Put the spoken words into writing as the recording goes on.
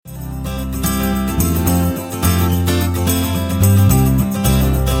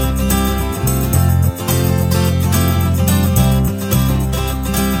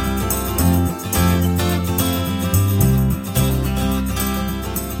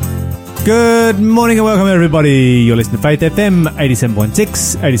Good morning and welcome everybody. You're listening to Faith FM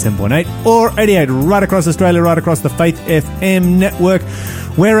 87.6, 87.8 or 88 right across Australia, right across the Faith FM network.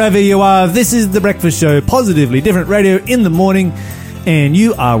 Wherever you are, this is The Breakfast Show, positively different radio in the morning. And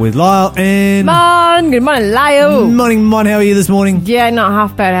you are with Lyle and... Good morning, Lyle. Morning, Mon. How are you this morning? Yeah, not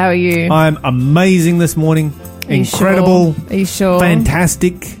half bad. How are you? I'm amazing this morning. Are you Incredible. Sure? Are you sure?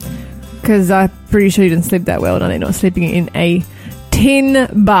 Fantastic. Because I'm pretty sure you didn't sleep that well, and I'm not sleeping in a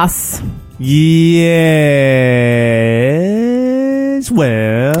tin bus. Yes.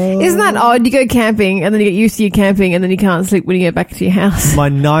 Well... Isn't that odd? You go camping, and then you get used to your camping, and then you can't sleep when you get back to your house. My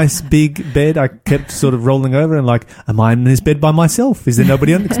nice big bed, I kept sort of rolling over and like, am I in this bed by myself? Is there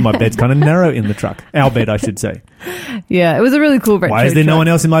nobody on it? Because my bed's kind of narrow in the truck. Our bed, I should say. Yeah, it was a really cool retro Why is there truck. no one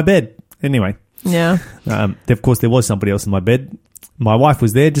else in my bed? Anyway. Yeah. Of course, there was somebody else in my bed. My wife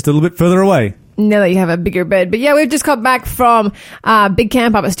was there just a little bit further away. Now that you have a bigger bed. But yeah, we've just got back from Big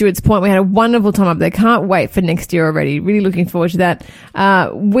Camp up at Stewart's Point. We had a wonderful time up there. Can't wait for next year already. Really looking forward to that.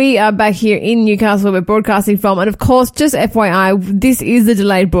 We are back here in Newcastle. We're broadcasting from. And of course, just FYI, this is the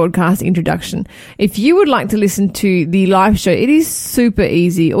delayed broadcast introduction. If you would like to listen to the live show, it is super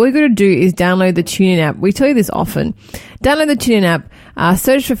easy. All you got to do is download the TuneIn app. We tell you this often. Download the TuneIn app.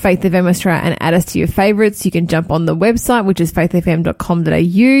 Search for Faith FM Australia and add us to your favourites. You can jump on the website, which is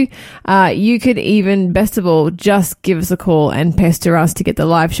faithfm.com.au. You could even, best of all, just give us a call and pester us to get the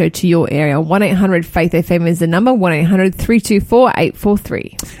live show to your area. 1-800-FAITH-FM is the number,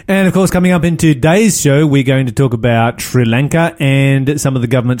 1-800-324-843. And of course, coming up in today's show, we're going to talk about Sri Lanka and some of the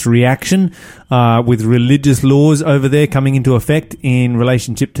government's reaction with religious laws over there coming into effect in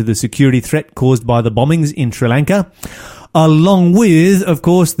relationship to the security threat caused by the bombings in Sri Lanka. Along with, of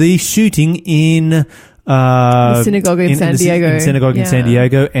course, the shooting in the synagogue in San Diego. In San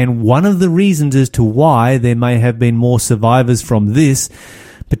Diego. And one of the reasons as to why there may have been more survivors from this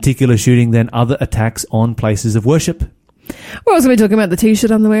particular shooting than other attacks on places of worship. We're also going to be talking about the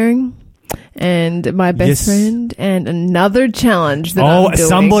T-shirt I'm wearing. And my best friend, and another challenge that I'm doing.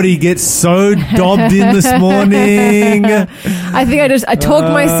 Somebody gets so dobbed in this morning. I think I talked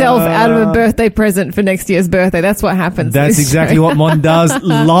myself out of a birthday present for next year's birthday. That's what happens. That's exactly what Mon does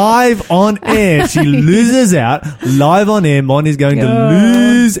live on air. She loses out live on air. Mon is going to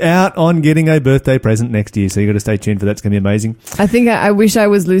lose out on getting a birthday present next year. So you got to stay tuned for that. It's going to be amazing. I think I wish I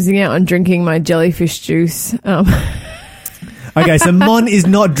was losing out on drinking my jellyfish juice. Okay, so Mon is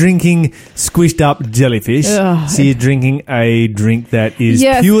not drinking squished up jellyfish. She's drinking a drink that is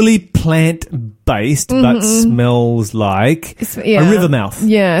purely plant-based but smells like a river mouth.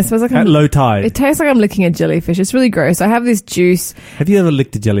 Yeah, it smells like at low tide. It tastes like I'm licking a jellyfish. It's really gross. I have this juice. Have you ever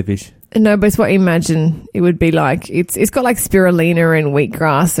licked a jellyfish? No, but it's what I imagine it would be like. It's got like spirulina and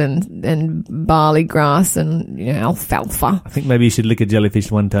wheatgrass and barley grass and alfalfa. I think maybe you should lick a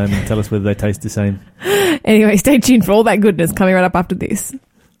jellyfish one time and tell us whether they taste the same. Anyway, stay tuned for all that goodness coming right up after this.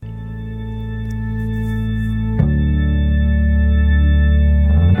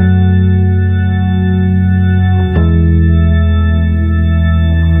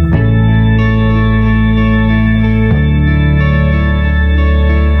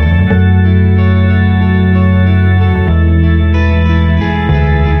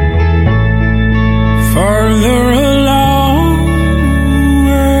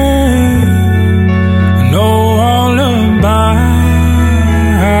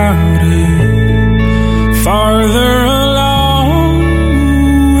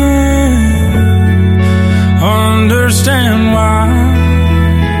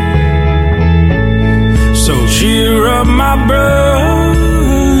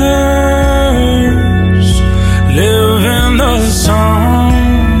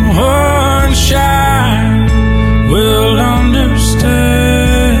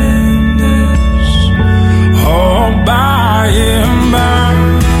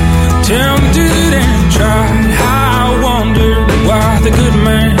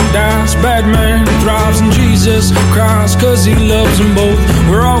 Cause he loves them both.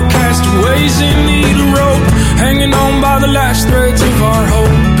 We're all castaways in need of rope, hanging on by the last threads of our hope.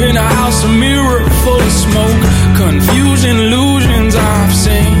 In a house, a mirror full of smoke, confusing illusions I've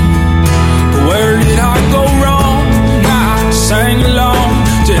seen. But where did I go wrong? I sang along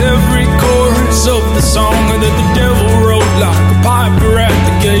to every chorus of the song that the devil wrote, like a piper at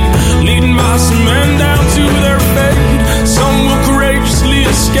the gate, leading my some men down to their fate. Some will courageously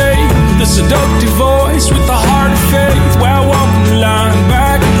escape the seductive voice with the heart of faith, while walking the line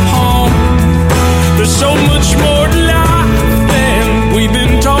back home. There's so much more to life than we've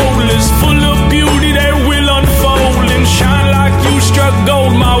been told. It's full of beauty that will unfold and shine like you struck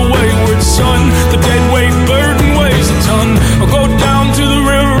gold, my wayward son. The dead weight burden weighs a ton. I'll go down to the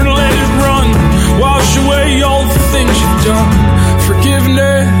river and let it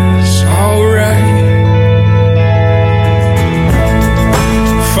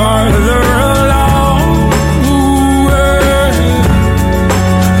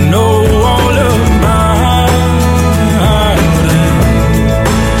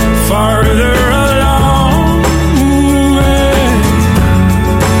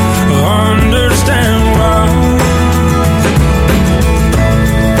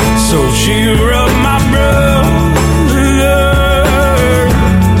cheer up my brothers,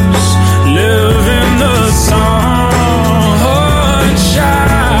 live in the sunshine,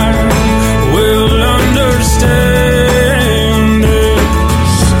 will understand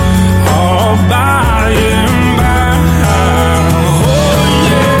this all by and by. Oh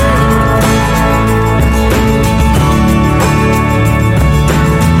yeah.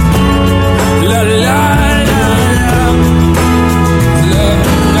 La la la la, la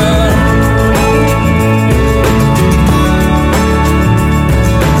la.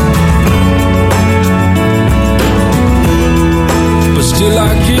 But still I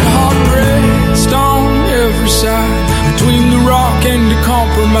get heart-pressed on every side, between the rock and the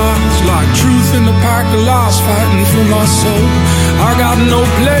compromise, like truth in the pack of lies fighting for my soul. I got no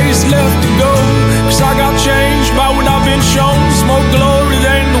place left to go, 'cause I got changed by what I've been shown. More glory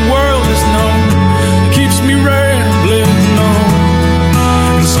than the world has known, it keeps me rambling on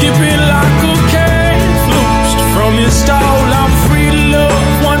and skipping like a cave loosed from his stall. I'm free to love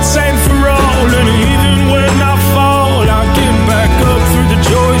once and for all, and even when I fall, I get back up through the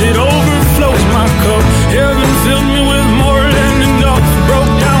joy that overflows my cup. Heaven filled me with more than enough,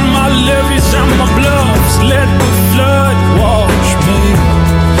 broke down my levees and my bluffs, let the flood wash me.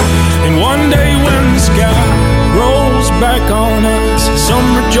 And one day when the sky rolls back on us, some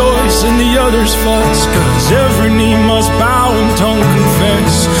rejoice and the others fuss, 'cause every knee must bow and tongue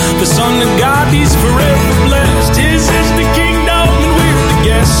confess the Son of God, he's forever blessed. His is the kingdom and we're the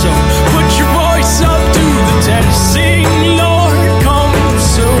guests, so put your voice up to the test. Sing, Lord, come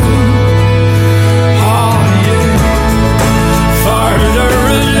soon. Oh yeah. Farther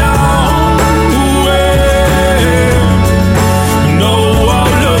along the way, no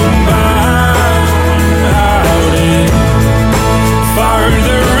I'll look back out in.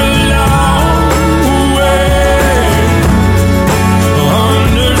 Farther along the way,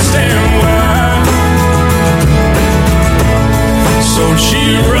 understand why. So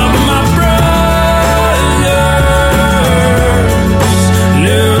cheer up my brothers,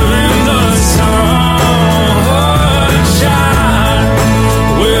 live in the sunshine,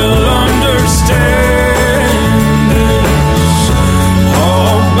 will understand this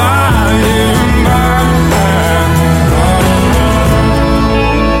all by and by.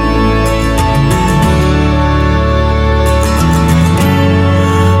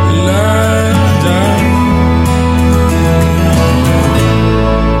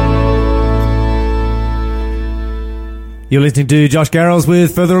 You're listening to Josh Garrels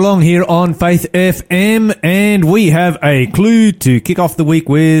with Further Along here on Faith FM, and we have a clue to kick off the week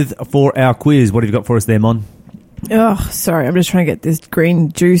with for our quiz. What have you got for us there, Mon? Oh, sorry. I'm just trying to get this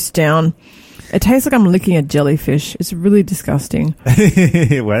green juice down. It tastes like I'm licking a jellyfish. It's really disgusting.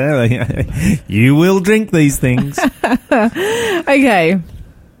 Well, you will drink these things. Okay.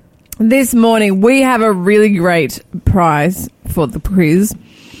 This morning, we have a really great prize for the quiz.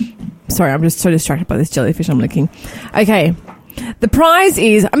 Sorry, I'm just so distracted by this jellyfish I'm licking. Okay. The prize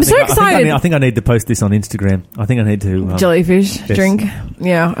is... I'm so excited. I think I need to post this on Instagram. I think I need to... jellyfish drink.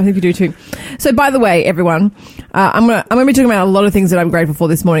 Yeah, I think you do too. So, by the way, everyone, I'm going to be talking about a lot of things that I'm grateful for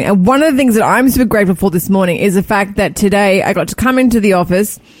this morning. And one of the things that I'm super grateful for this morning is the fact that today I got to come into the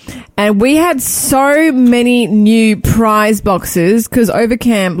office and we had so many new prize boxes because over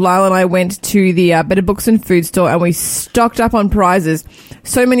camp, Lyle and I went to the Better Books and Food store and we stocked up on prizes.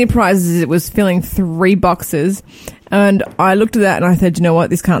 So many prizes, it was filling 3 boxes. And I looked at that and I said, you know what,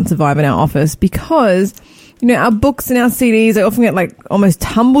 this can't survive in our office because, you know, our books and our CDs, they often get like almost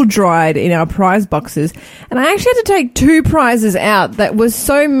tumble dried in our prize boxes. And I actually had to take 2 prizes out that was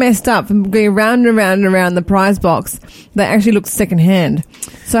so messed up from going round and round and around the prize box that actually looked secondhand.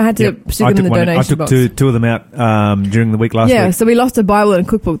 So I had to stick them in the donation box. I took two of them out during the week last week. Yeah, so we lost a Bible and a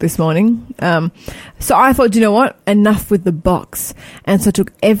cookbook this morning. So I thought, you know what, enough with the box. And so I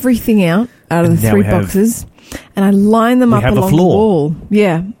took everything out of the 3 boxes. And I line them up along the wall.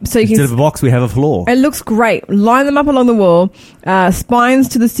 Yeah. So you Instead of a box, we have a floor. It looks great. Line them up along the wall, spines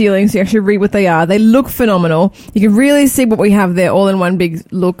to the ceiling so you actually read what they are. They look phenomenal. You can really see what we have there all in one big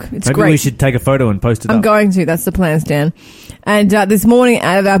look. It's Maybe great. we should take a photo and post it I'm up. going to. That's the plan, Stan. And this morning,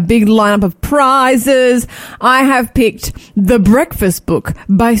 out of our big lineup of prizes, I have picked The Breakfast Book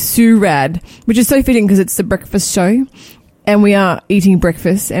by Sue Rad, which is so fitting because it's the breakfast show. And we are eating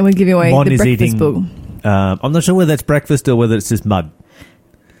breakfast and we're giving away the breakfast book. I'm not sure whether that's breakfast or whether it's just mud.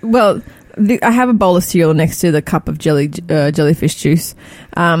 Well, I have a bowl of cereal next to the cup of jellyfish juice.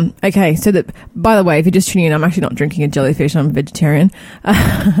 Okay, so by the way, if you're just tuning in, I'm actually not drinking a jellyfish. I'm a vegetarian.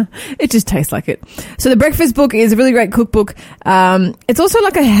 It just tastes like it. So the Breakfast Book is a really great cookbook. It's also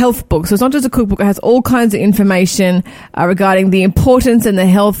like a health book. So it's not just a cookbook. It has all kinds of information regarding the importance and the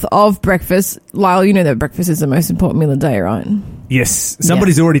health of breakfast. Lyle, you know that breakfast is the most important meal of the day, right? Yes.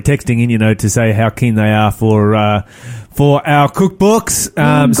 Somebody's already texting in, to say how keen they are for our cookbooks.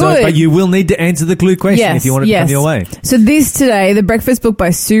 But you will need to answer the clue question if you want it to come your way. So this today, the Breakfast Book by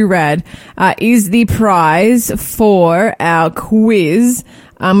Sue Rad, is the prize for our quiz.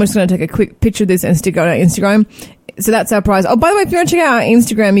 I'm just going to take a quick picture of this and stick it on our Instagram. So that's our prize. Oh, by the way, if you want to check out our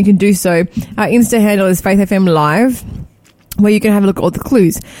Instagram, you can do so. Our Insta handle is Faith FM Live, where you can have a look at all the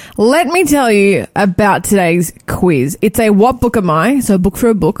clues. Let me tell you about today's quiz. It's a What Book Am I? So a book for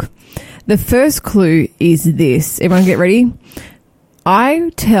a book. The first clue is this. Everyone get ready?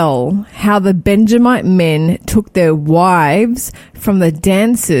 I tell how the Benjamite men took their wives from the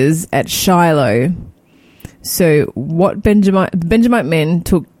dancers at Shiloh. So what Benjamite men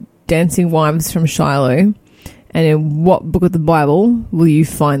took dancing wives from Shiloh, and in what book of the Bible will you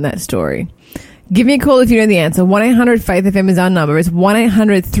find that story? Give me a call if you know the answer. 1-800-FAITH-FM is our number. It's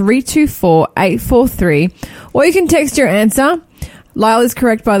 1-800-324-843. Or you can text your answer. Lyle is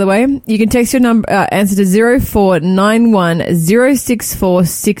correct, by the way. You can text your answer to 0491 064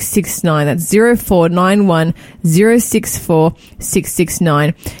 669. That's 0491 064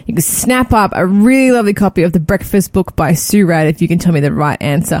 669. You can snap up a really lovely copy of The Breakfast Book by Sue Rad if you can tell me the right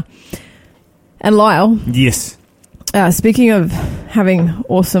answer. And Lyle. Yes. Speaking of having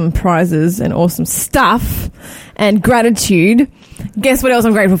awesome prizes and awesome stuff and gratitude, guess what else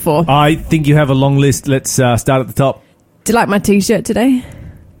I'm grateful for? I think you have a long list. Let's start at the top. Do you like my T-shirt today?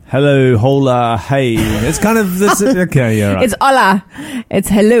 Hello, hola, hey. It's kind of this. Okay, yeah, right. It's hola. It's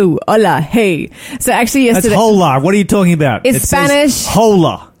hello, hola, hey. So actually yesterday... That's hola. What are you talking about? It's Spanish.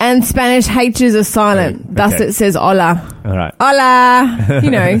 Hola. And Spanish H's are silent. Okay. Thus it says hola. All right.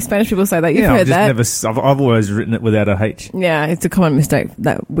 Hola. Spanish people say that. You've heard that. I've always written it without a H. Yeah, it's a common mistake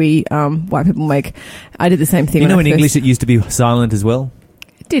that we white people make. I did the same thing. In English it used to be silent as well?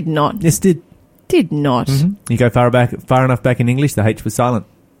 It did not. Yes, it did. Did not. Mm-hmm. You go far enough back in English, the H was silent.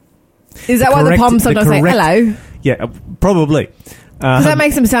 Is that why the Poms sometimes say hello? Yeah, probably. Because that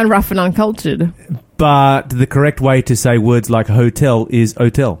makes them sound rough and uncultured. But the correct way to say words like hotel is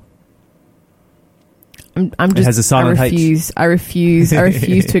hotel. I'm just. It has a silent H. I refuse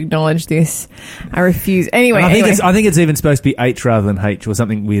to acknowledge this. I refuse. Anyway, I think it's even supposed to be H rather than H or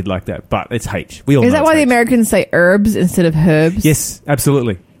something weird like that. But it's H. We all. Is that why the Americans say herbs instead of herbs? Yes,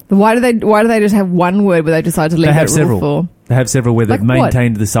 absolutely. Why do they just have one word where they decide to leave it rule for? They have several where they've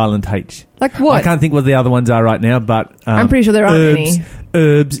maintained the silent H. Like what? I can't think what the other ones are right now, but I'm pretty sure there aren't any.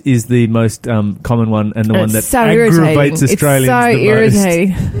 Herbs is the most common one and the one that so aggravates Australians the most. It's so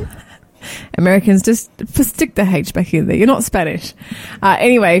irritating. Americans, just stick the H back in there. You're not Spanish.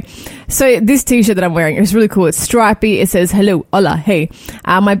 Anyway, so this T-shirt that I'm wearing is really cool. It's stripy. It says, hello, hola, hey.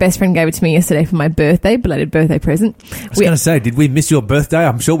 My best friend gave it to me yesterday for my birthday, belated birthday present. I was going to say, did we miss your birthday?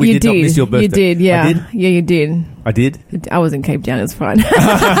 I'm sure we did not miss your birthday. You did, yeah. I did? Yeah, you did. I did? I was in Cape Town. It was fine.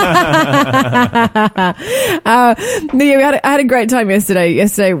 I had a great time yesterday.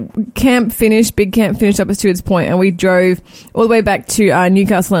 Yesterday, big camp finished up at Stewart's Point, and we drove all the way back to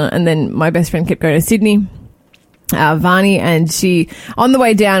Newcastle, and then my best friend kept going to Sydney, Varney, and she, on the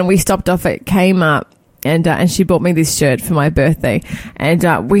way down, we stopped off at Kmart, and she bought me this shirt for my birthday,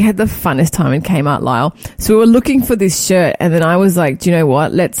 and we had the funnest time in Kmart, Lyle. So we were looking for this shirt, and then I was like, do you know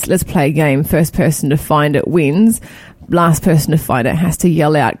what? Let's play a game. First person to find it wins. Last person to find it has to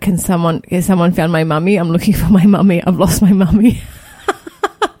yell out, has someone found my mummy? I'm looking for my mummy. I've lost my mummy.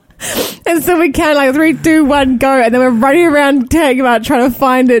 And so we count like 3, 2, 1, go. And then we're running around Kmart trying to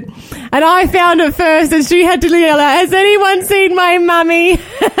find it. And I found it first, and she had to yell out, has anyone seen my mummy?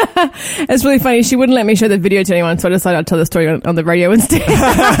 It's really funny. She wouldn't let me show the video to anyone, so I decided I'd tell the story on the radio instead.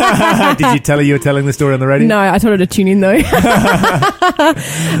 Did you tell her you were telling the story on the radio? No, I told her to tune in though.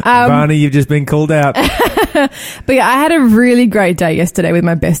 Barney, you've just been called out. But yeah, I had a really great day yesterday with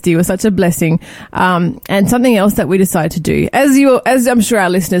my bestie. It was such a blessing. And something else that we decided to do, as I'm sure our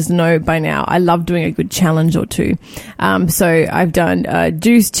listeners know by now, I love doing a good challenge or two. So I've done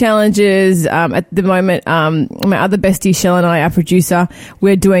juice challenges. At the moment, my other bestie, Shell, and I, our producer,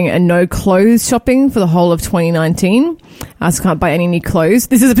 we're doing a no clothes shopping for the whole of 2019. So can't buy any new clothes.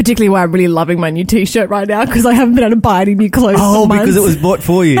 This is particularly why I'm really loving my new T-shirt right now, because I haven't been able to buy any new clothes. Oh, because it was bought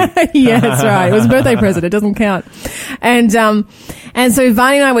for you. Yeah, that's right. It was a birthday present. It doesn't count. And so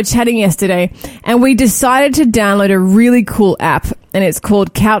Varney and I were chatting yesterday, and we decided to download a really cool app, and it's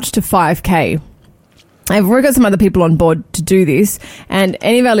called Couch to 5K. I've got some other people on board to do this, and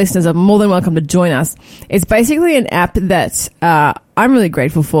any of our listeners are more than welcome to join us. It's basically an app that I'm really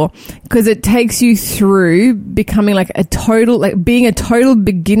grateful for, because it takes you through becoming being a total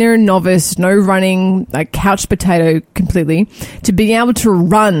beginner, novice, no running, like couch potato completely, to being able to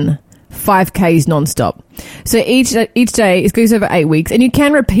run 5Ks nonstop. So each day, it goes over 8 weeks, and you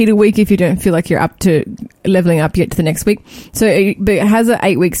can repeat a week if you don't feel like you're up to leveling up yet to the next week. But it has an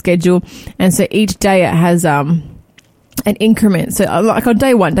 8-week schedule, and so each day it has an increment. So like on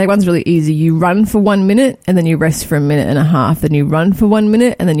day one's really easy. You run for 1 minute, and then you rest for a minute and a half. Then you run for 1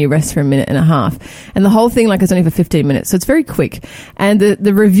 minute, and then you rest for a minute and a half. And the whole thing is only for 15 minutes, so it's very quick. And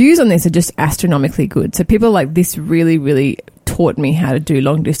the reviews on this are just astronomically good. So people like this really, really taught me how to do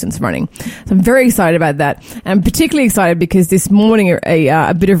long distance running. So I'm very excited about that. I'm particularly excited because this morning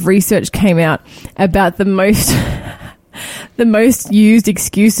a bit of research came out about the most used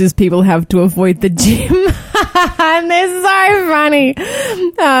excuses people have to avoid the gym. And they're so funny.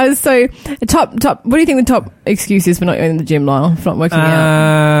 So top, what do you think the top excuse is for not going to the gym, Lyle? For not working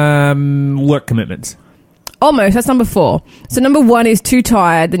out? Work commitments. Almost. That's number 4. So number 1 is too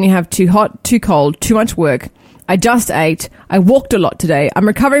tired. Then you have too hot, too cold, too much work. I just ate. I walked a lot today. I'm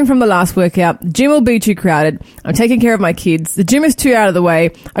recovering from the last workout. The gym will be too crowded. I'm taking care of my kids. The gym is too out of the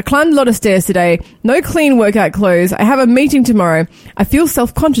way. I climbed a lot of stairs today. No clean workout clothes. I have a meeting tomorrow. I feel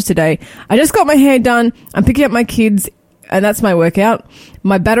self-conscious today. I just got my hair done. I'm picking up my kids, and that's my workout.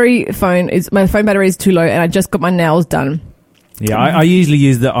 My phone battery is too low, and I just got my nails done. Yeah, I usually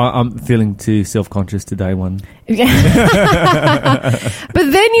use the I'm feeling too self-conscious today one. Yeah.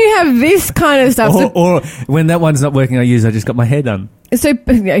 But then you have this kind of stuff. Or when that one's not working, I just got my hair done. So, wild.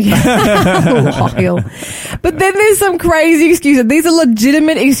 But then there's some crazy excuses. These are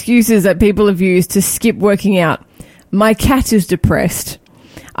legitimate excuses that people have used to skip working out. My cat is depressed.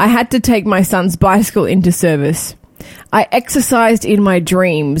 I had to take my son's bicycle into service. I exercised in my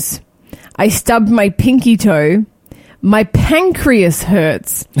dreams. I stubbed my pinky toe. My pancreas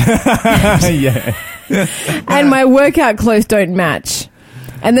hurts. Yeah. And my workout clothes don't match.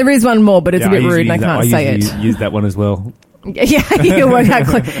 And there is one more, but it's a bit rude and I can't say it. Use that one as well. Yeah, your workout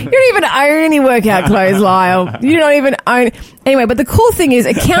clothes. You don't even own any workout clothes, Lyle. You don't even own... Anyway, but the cool thing is...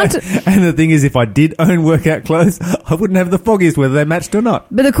 And the thing is, if I did own workout clothes, I wouldn't have the foggiest whether they matched or not.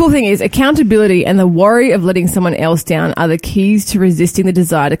 But the cool thing is, accountability and the worry of letting someone else down are the keys to resisting the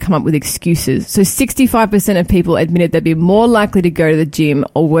desire to come up with excuses. So 65% of people admitted they'd be more likely to go to the gym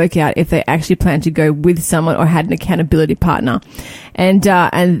or work out if they actually planned to go with someone or had an accountability partner. And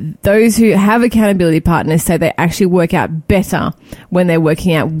those who have accountability partners say they actually work out better when they're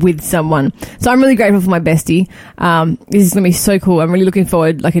working out with someone. So I'm really grateful for my bestie. This is going to be so cool. I'm really looking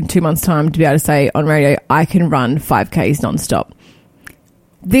forward, in 2 months' time, to be able to say on radio, I can run 5Ks nonstop.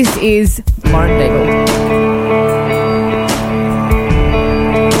 This is Lauren Daigle.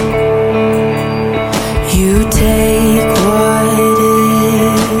 You take what is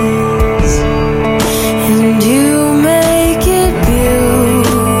and you make it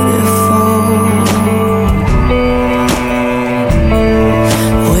beautiful.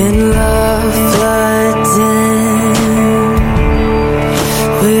 When love floods in,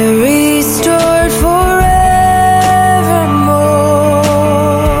 we're restored forevermore.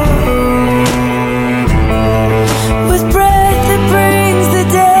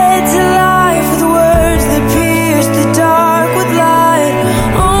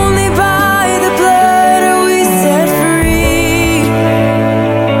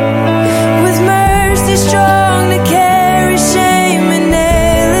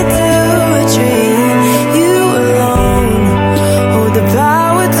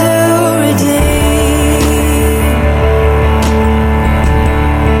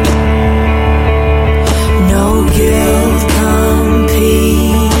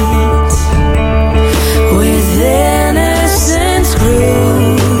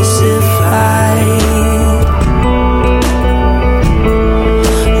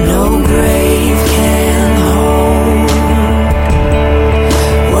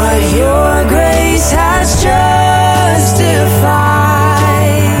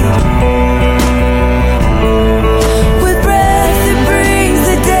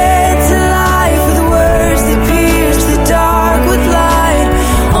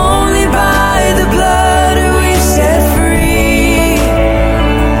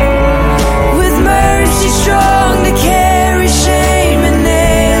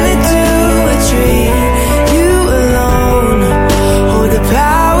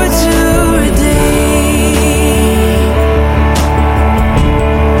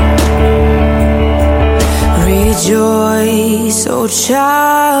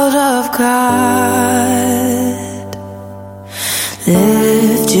 child of God.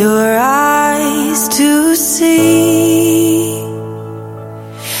 Lift your eyes to see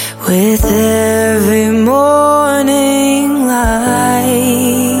with every morning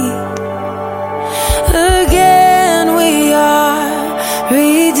light. Again we are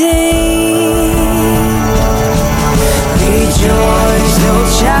redeemed. Rejoice, O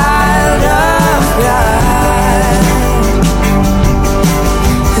child of God.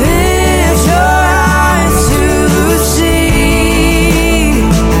 Lift your eyes to see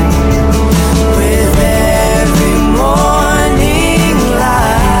with every morning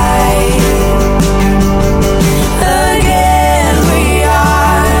light. Again we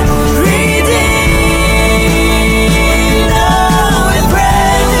are redeemed. Oh, with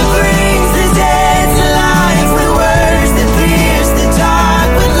breath that brings the dead to life, with words that pierce the dark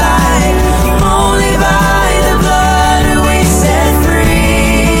with light. Only by the blood are we set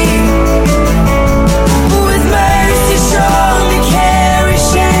free. With mercy strong to carry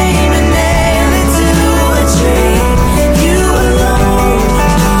shame and nail it to a tree. You alone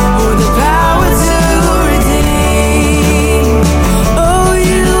hold the power to redeem. Oh,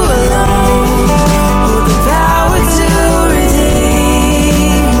 you alone hold the power to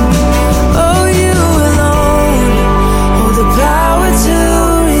redeem. Oh, you alone hold the power to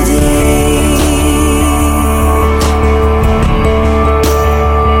redeem.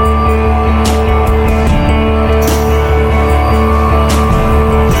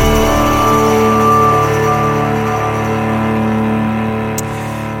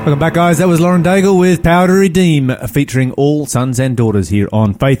 Welcome back, guys. That was Lauren Daigle with Power to Redeem, featuring all sons and daughters here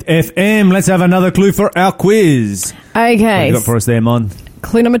on Faith FM. Let's have another clue for our quiz. What Okay. you got for us there, Mon?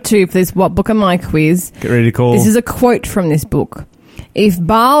 Clue number 2 for this What Book Am I quiz. Get ready to call. This is a quote from this book. If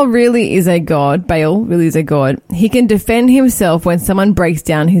Baal really is a god, he can defend himself when someone breaks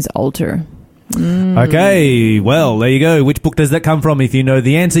down his altar. Okay, well, there you go. Which book does that come from? If you know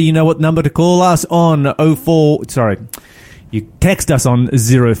the answer, you know what number to call us on. You text us on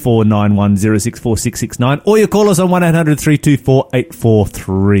 0491064669, or you call us on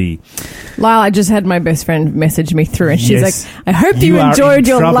 1-800-324-843. Lyle, I just had my best friend message me through, and she's Yes. like, I hope you You are enjoyed in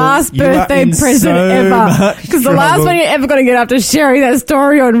your trouble. last You are birthday in present so ever. much Because the last trouble. one you're ever going to get after sharing that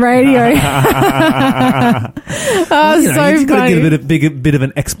story on radio. You so you've got to funny. give a bit of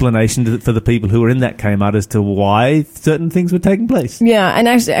an explanation for the people who were in that Kmart as to why certain things were taking place. Yeah, and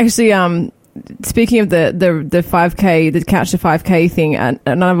actually, speaking of the 5K, the Couch to 5K thing, another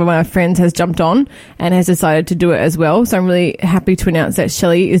one of my friends has jumped on and has decided to do it as well. So I'm really happy to announce that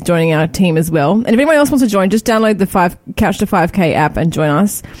Shelley is joining our team as well. And if anyone else wants to join, just download the Couch to 5K app and join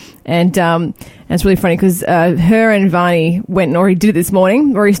us. And it's really funny because her and Varney went and already did it this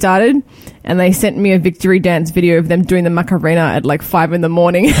morning, already started, and they sent me a victory dance video of them doing the Macarena at like 5 a.m. in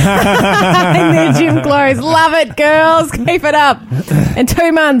their gym clothes. Love it, girls. Keep it up. In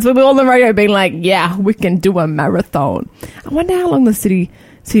 2 months, we'll be on the radio being like, yeah, we can do a marathon. I wonder how long the city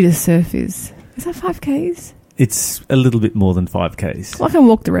to surf is. Is that 5Ks? It's a little bit more than 5Ks. Well, I can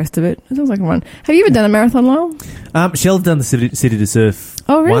walk the rest of it. It sounds like a run. Have you ever done a marathon, Lyle? Shell's done the city to surf.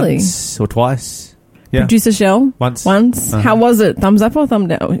 Oh, really? Once or twice. Yeah. Producer Shell? Once. Once. Uh-huh. How was it? Thumbs up or thumb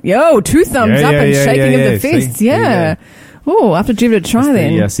down? Yo, 2 thumbs Yeah, up yeah, and yeah, shaking yeah, of the yeah. fists. See? Yeah. Oh, I have to give it a try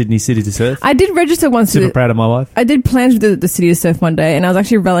then. The Sydney City to surf. I did register once. Super proud of my wife. I did plans with the city to surf one day, and I was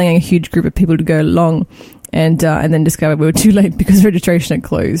actually rallying a huge group of people to go along, and then discovered we were too late because registration had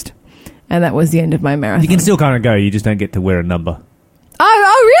closed. And that was the end of my marathon. You can still kind of go, you just don't get to wear a number.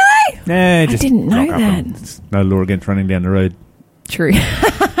 Oh, really? Nah, just didn't know rock up that. and it's no law against running down the road. True.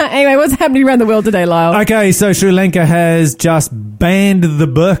 Anyway, what's happening around the world today, Lyle? Okay, so Sri Lanka has just banned the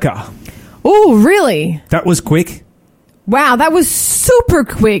burqa. Oh, really? That was quick. Wow, that was super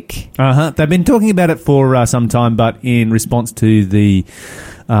quick. They've been talking about it for some time, but in response to the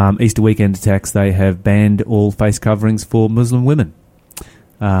Easter weekend attacks, they have banned all face coverings for Muslim women.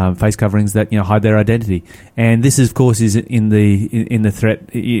 Face coverings that hide their identity, and this, of course, is in the threat,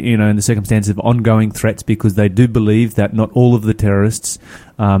 in the circumstance of ongoing threats, because they do believe that not all of the terrorists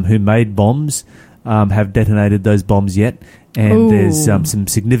who made bombs have detonated those bombs yet, and Ooh. there's some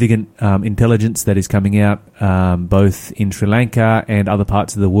significant intelligence that is coming out both in Sri Lanka and other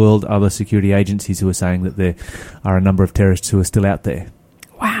parts of the world. Other security agencies who are saying that there are a number of terrorists who are still out there.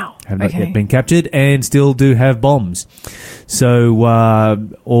 Wow. Have not yet been captured and still do have bombs. So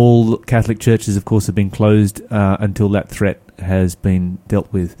all Catholic churches, of course, have been closed until that threat has been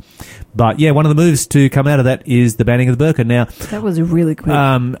dealt with. But yeah, one of the moves to come out of that is the banning of the burqa. Now, That was really quick.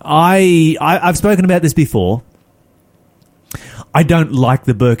 I've spoken about this before. I don't like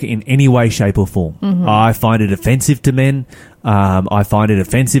the burqa in any way, shape or form. I find it offensive to men. I find it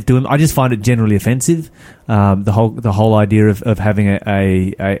offensive to him. I just find it generally offensive. The whole idea of having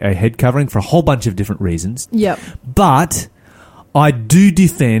a head covering for a whole bunch of different reasons. Yep. But I do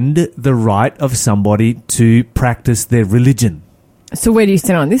defend the right of somebody to practice their religion. So where do you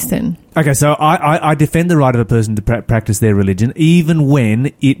stand on this then? Okay, so I defend the right of a person to practice their religion, even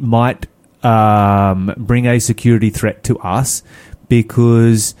when it might bring a security threat to us,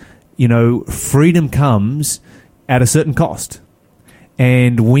 because, you know, freedom comes at a certain cost.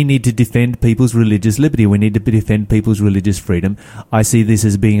 And we need to defend people's religious liberty. We need to defend people's religious freedom. I see this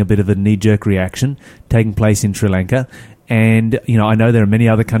as being a bit of a knee-jerk reaction taking place in Sri Lanka. And, you know, I know there are many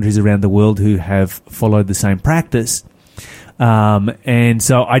other countries around the world who have followed the same practice. And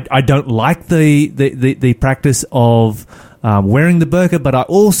so I don't like the practice of wearing the burqa, but I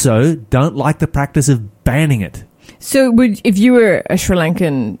also don't like the practice of banning it. So if you were a Sri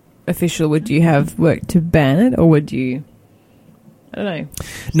Lankan official, would you have worked to ban it, or would you? I don't know.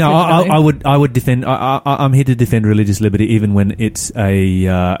 No, I would defend. I'm here to defend religious liberty, even when it's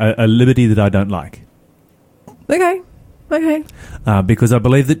a liberty that I don't like. Okay. Because I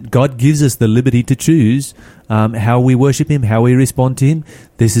believe that God gives us the liberty to choose how we worship Him, how we respond to Him.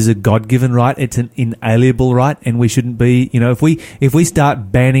 This is a God-given right. It's an inalienable right, and we shouldn't be. You know, if we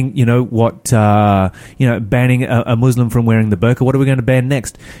start banning, banning a Muslim from wearing the burqa, what are we going to ban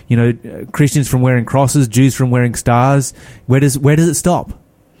next? You know, Christians from wearing crosses, Jews from wearing stars. Where does it stop?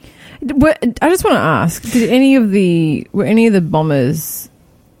 I just want to ask: were any of the bombers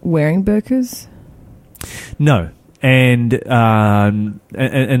wearing burqas? No. And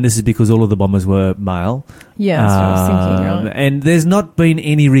this is because all of the bombers were male. Yeah, that's what I was thinking, right? And there's not been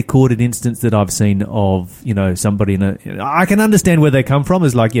any recorded instance that I've seen of, you know, somebody in a... I can understand where they come from.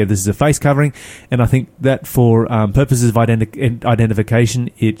 It's like, yeah, this is a face covering. And I think that for purposes of identification,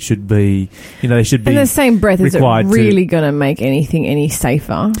 it should be, you know, they should be... In the same breath, is it really going to make anything any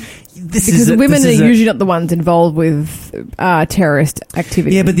safer? Because women are usually not the ones involved with terrorist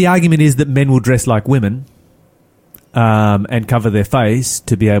activity. Yeah, but the argument is that men will dress like women. And cover their face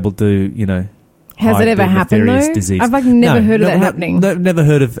to be able to, you know, has it ever happened though? Disease. I've never heard of that happening. Never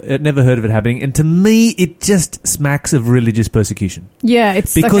heard of it happening. And to me, it just smacks of religious persecution. Yeah,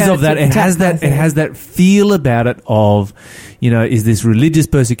 it's because like of that. It has that feel about it of, you know, is this religious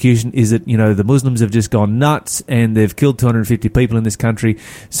persecution? Is it, you know, the Muslims have just gone nuts and they've killed 250 people in this country,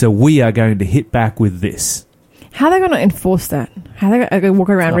 so we are going to hit back with this. How are they going to enforce that? How are they going to walk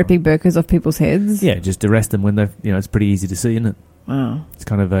around ripping burqas off people's heads? Yeah, just arrest them when they're, you know, it's pretty easy to see, isn't it? Wow. It's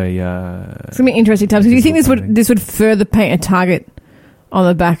kind of a... it's going to be interesting times. Do you think this would further paint a target on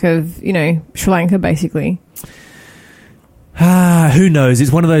the back of, you know, Sri Lanka, basically? Who knows?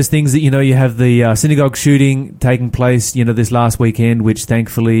 It's one of those things that, you know, you have the synagogue shooting taking place, you know, this last weekend, which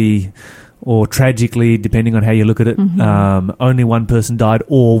thankfully... or tragically, depending on how you look at it, only one person died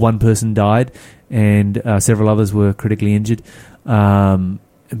or one person died and several others were critically injured.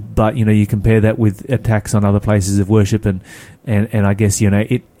 But, you know, you compare that with attacks on other places of worship and I guess, you know,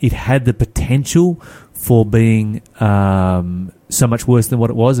 it had the potential for being so much worse than what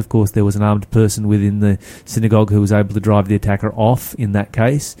it was. Of course, there was an armed person within the synagogue who was able to drive the attacker off in that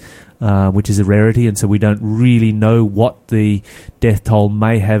case. Which is a rarity, and so we don't really know what the death toll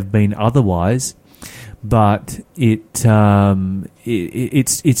may have been otherwise. But it's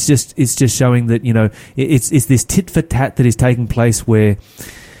just showing that, you know, it's this tit for tat that is taking place where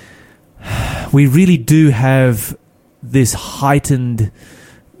we really do have this heightened,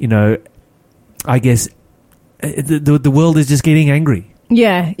 you know, I guess the world is just getting angry.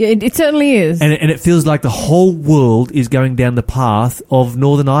 Yeah, it certainly is. And it feels like the whole world is going down the path of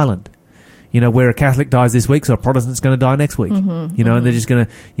Northern Ireland. You know, where a Catholic dies this week, so a Protestant's going to die next week. You know, and they're just going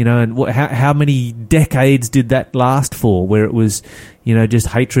to, you know, and how many decades did that last for, where it was, you know, just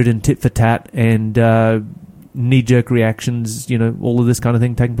hatred and tit for tat and knee-jerk reactions, you know, all of this kind of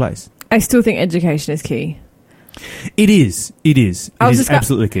thing taking place. I still think education is key. It is. It is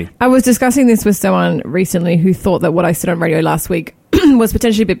absolutely key. I was discussing this with someone recently who thought that what I said on radio last week was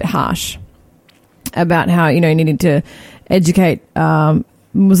potentially a bit harsh about how, you know, needing to educate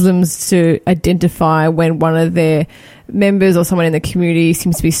Muslims to identify when one of their members or someone in the community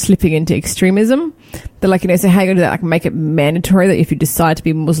seems to be slipping into extremism. They're like, you know, so how are you going to do that? Like, make it mandatory that if you decide to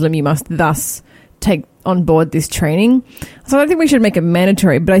be Muslim, you must thus take on board this training. So I don't think we should make it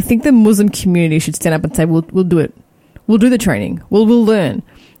mandatory, but I think the Muslim community should stand up and say, we'll do it. We'll do the training. We'll learn.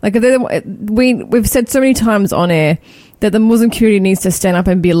 Like, we've said so many times on air that the Muslim community needs to stand up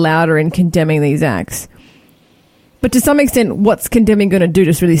and be louder in condemning these acts. But to some extent, what's condemning going to do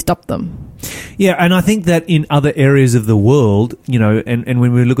to really stop them? Yeah, and I think that in other areas of the world, you know, and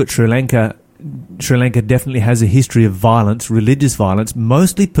when we look at Sri Lanka Sri Lanka definitely has a history of violence, religious violence,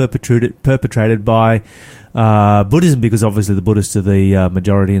 mostly perpetrated by Buddhism, because obviously the Buddhists are the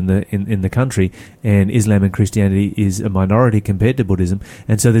majority in the country, and Islam and Christianity is a minority compared to Buddhism,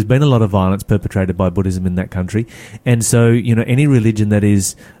 and so there's been a lot of violence perpetrated by Buddhism in that country, and so any religion that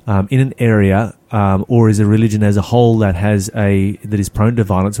is in an area or is a religion as a whole that is prone to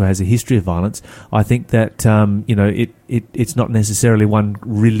violence or has a history of violence, I think that it's not necessarily one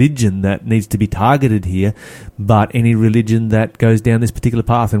religion that needs to be targeted here, but any religion that goes down this particular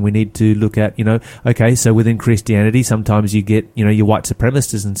path, and we need to look at okay, so within Christianity, sometimes you get, your white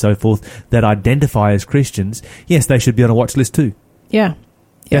supremacists and so forth that identify as Christians. Yes, they should be on a watch list too. Yeah.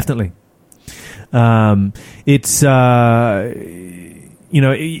 Definitely. It's, and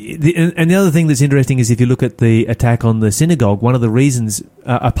the other thing that's interesting is if you look at the attack on the synagogue, one of the reasons,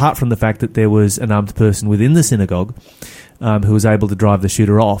 apart from the fact that there was an armed person within the synagogue who was able to drive the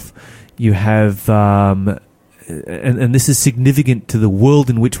shooter off, you have... And this is significant to the world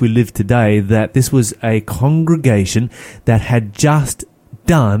in which we live today, that this was a congregation that had just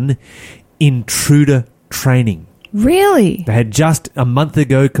done intruder training. Really? They had just a month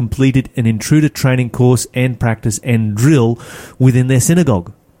ago completed an intruder training course and practice and drill within their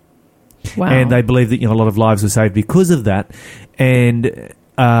synagogue. Wow. And they believe that a lot of lives were saved because of that. And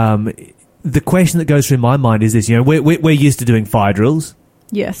the question that goes through my mind is this, we're used to doing fire drills.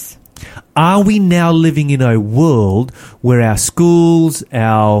 Yes. Are we now living in a world where our schools,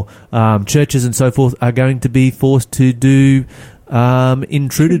 our churches and so forth are going to be forced to do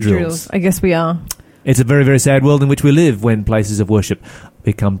intruder drills? I guess we are. It's a very, very sad world in which we live when places of worship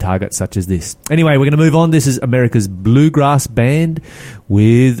become targets such as this. Anyway, we're going to move on. This is America's Bluegrass Band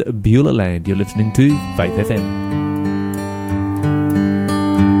with Beulah Land. You're listening to Faith FM.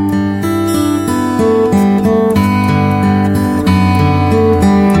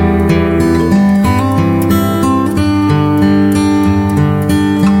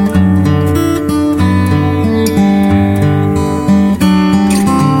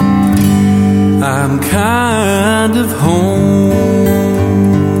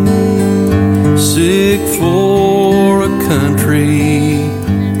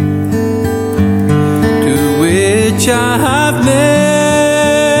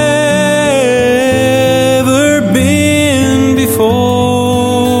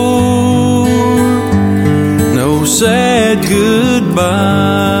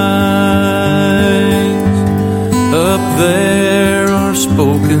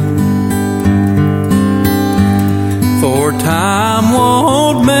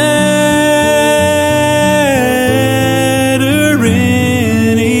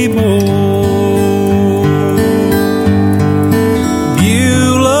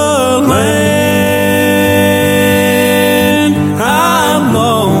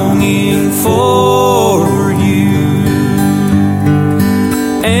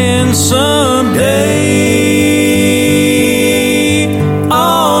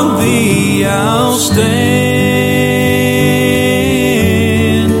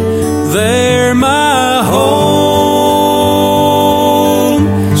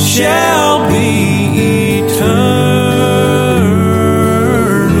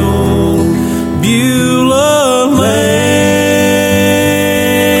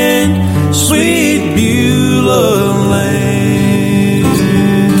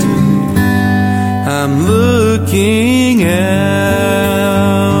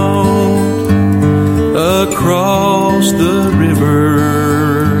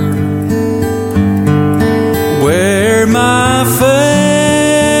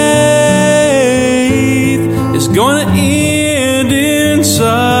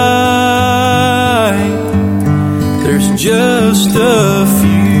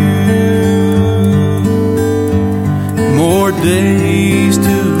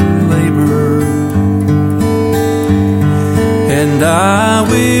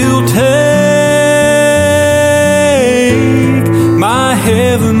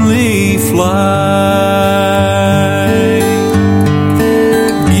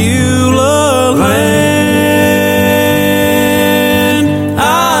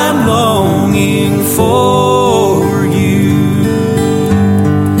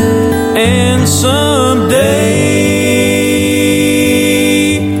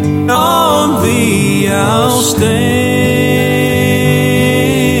 I'll stand.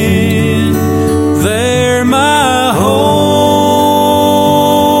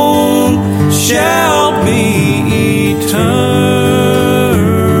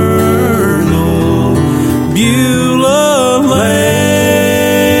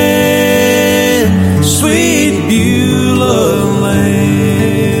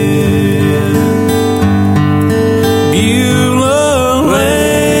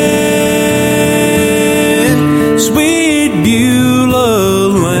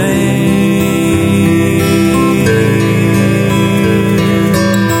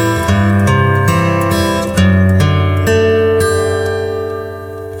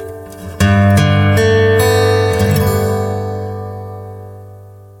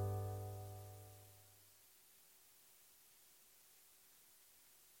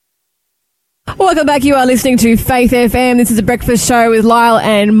 Welcome back. You are listening to Faith FM. This is a breakfast show with Lyle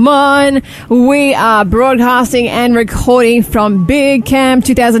and Mon. We are broadcasting and recording from Big Camp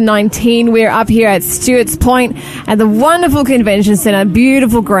 2019. We're up here at Stewart's Point at the wonderful convention centre.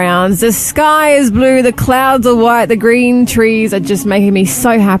 Beautiful grounds. The sky is blue. The clouds are white. The green trees are just making me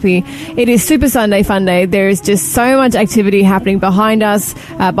so happy. It is Super Sunday Fun Day. There is just so much activity happening behind us,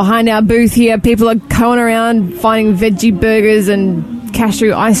 behind our booth here. People are going around finding veggie burgers and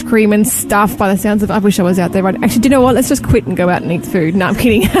cashew ice cream and stuff by the sounds of it. I wish I was out there right. Actually, do you know what? Let's just quit and go out and eat food. No, I'm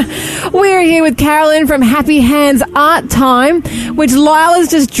kidding. We're here with Carolyn from Happy Hands Art Time, which Lyle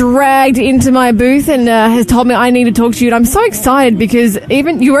has just dragged into my booth and has told me I need to talk to you. And I'm so excited because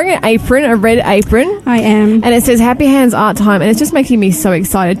even you're wearing an apron, a red apron. I am. And it says Happy Hands Art Time. And it's just making me so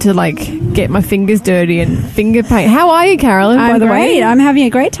excited to get my fingers dirty and finger paint. How are you, Carolyn, by the way? I'm having a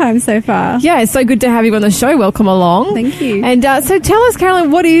great time so far. Yeah, it's so good to have you on the show. Welcome along. Thank you. And so tell us, Carolyn,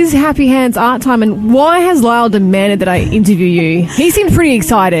 what is Happy Hands Art Time and why has Lyle demanded that I interview you? He seemed pretty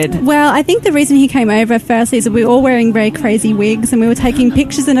excited. Well, I think the reason he came over firstly is that we were all wearing very crazy wigs and we were taking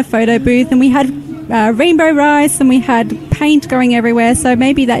pictures in a photo booth and we had rainbow rice and we had paint going everywhere, so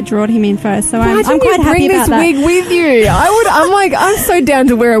maybe that drawed him in first. So I'm quite happy about that. Bring this wig with you. I'm so down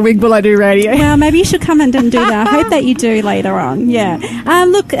to wear a wig while I do radio. Well, maybe you should come and do that. I hope that you do later on. Yeah.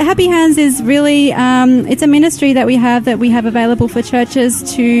 Look, Happy Hands is really it's a ministry that we have available for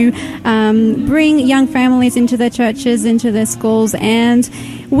churches to bring young families into their churches, into their schools, and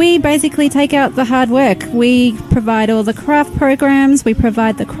we basically take out the hard work. We provide all the craft programs. We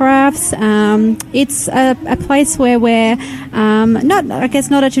provide the crafts. It's a place where we're not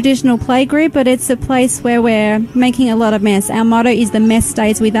a traditional play group, but it's a place where we're making a lot of mess. Our motto is the mess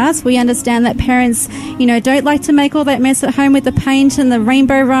stays with us. We understand that parents, don't like to make all that mess at home with the paint and the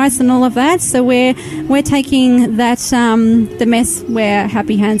rainbow rice and all of that. So we're taking that the mess where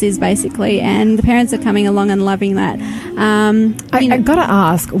Happy Hands is basically, and the parents are coming along and loving that. I gotta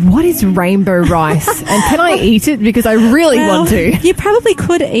ask, what is rainbow rice? And can I eat it? Because I really want to. You probably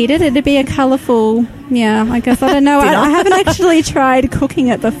could eat it. It'd be a colourful, I guess. I don't know. I haven't actually tried cooking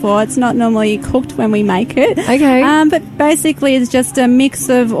it before. It's not normally cooked when we make it. Okay. But basically it's just a mix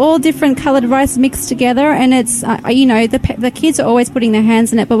of all different coloured rice mixed together, and it's, the kids are always putting their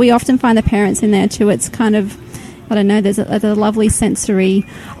hands in it, but we often find the parents in there too. It's kind of, I don't know, there's a lovely sensory...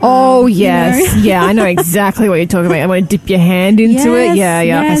 Oh, yes. Yeah, I know exactly what you're talking about. I want to dip your hand into it. Yeah,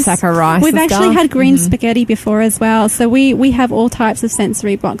 like a sack of rice. We've actually stuff. had green spaghetti before as well. So we have all types of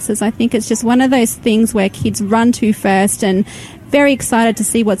sensory boxes. I think it's just one of those things where kids run to first and very excited to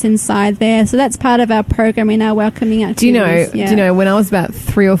see what's inside there. So that's part of our program in our welcoming activities. Do you know, when I was about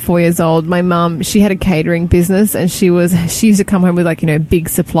 3 or 4 years old, my mum, she had a catering business and she used to come home with big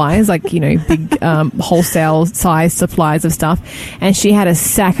supplies, big wholesale size supplies of stuff. And she had a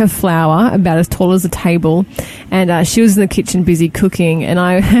sack of flour about as tall as a table. And she was in the kitchen busy cooking. And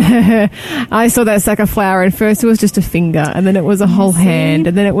I saw that sack of flour, and first it was just a finger, and then it was a whole hand,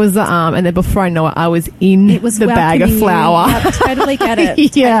 and then it was the arm, and then before I know it, I was in the bag of flour. Yep, totally get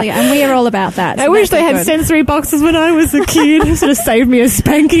it. Yeah. Totally. And we are all about that. So I wish they had sensory boxes when I was a kid. It sort of saved me a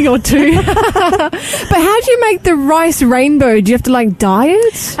spanking or two. But how do you make the rice rainbow? Do you have to dye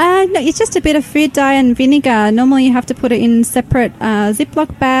it? No, it's just a bit of food dye and vinegar. Normally you have to put it in separate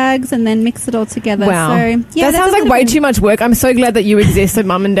Ziploc bags and then mix it all together. Wow. So, that sounds like way too much work. I'm so glad that you exist so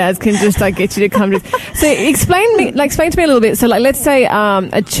mum and dads can just get you to come to... So explain to me a little bit. So let's say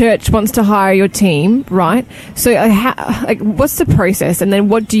a church wants to hire your team, right? So what's the process, and then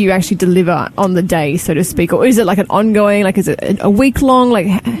what do you actually deliver on the day, so to speak? Or is it an ongoing, is it a week long?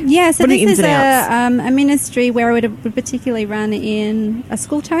 So this is a ministry where it would particularly run in a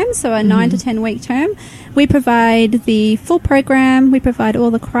school term, so a 9 to 10 week term. We provide the full program. We provide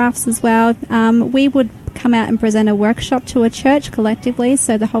all the crafts as well. We would come out and present a workshop to a church collectively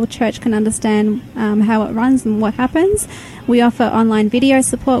so the whole church can understand how it runs and what happens. We offer online video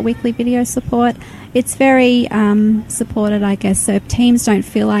support, weekly video support. It's very supported, I guess, so teams don't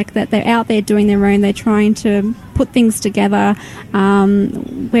feel like that they're out there doing their own. They're trying to put things together.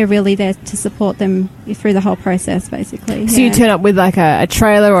 We're really there to support them through the whole process, basically. So you turn up with a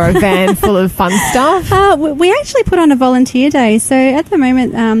trailer or a van full of fun stuff? We actually put on a volunteer day. So at the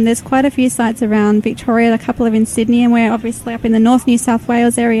moment, there's quite a few sites around Victoria, a couple of in Sydney, and we're obviously up in the North New South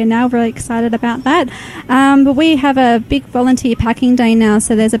Wales area now. Really excited about that. But we have a big volunteer packing day now.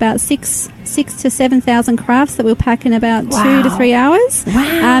 So there's about 6,000 to 7,000 crafts that we'll pack in about 2 to 3 hours.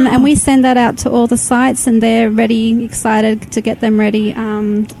 Wow. And we send that out to all the sites, and they're ready, excited to get them ready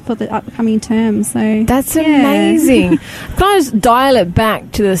for the upcoming term. So That's amazing. Can I just dial it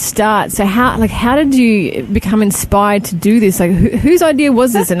back to the start? So how did you become inspired to do this? Like, whose idea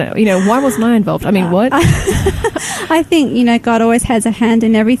was this? And why wasn't I involved? I mean, what? I think God always has a hand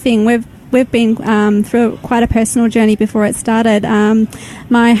in everything. We've been through quite a personal journey before it started.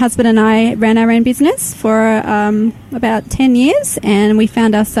 My husband and I ran our own business for about 10 years, and we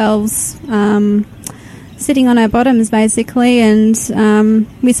found ourselves sitting on our bottoms, basically, and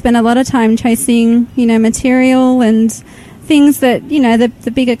we spent a lot of time chasing, material and things that,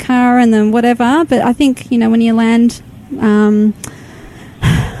 the bigger car and the whatever. But I think, when you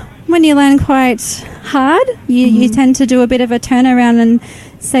land quite hard, you tend to do a bit of a turnaround and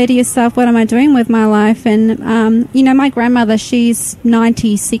say to yourself, what am I doing with my life? And, my grandmother, she's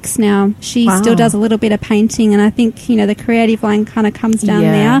 96 now. She still does a little bit of painting, and I think, the creative line kind of comes down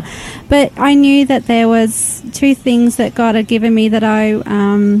there. But I knew that there was two things that God had given me that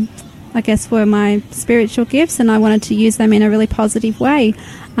I guess were my spiritual gifts, and I wanted to use them in a really positive way.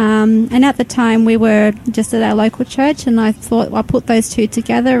 And at the time, we were just at our local church, and I thought I'll put those two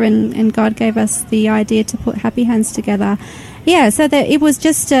together, and God gave us the idea to put Happy Hands together. Yeah, so that it was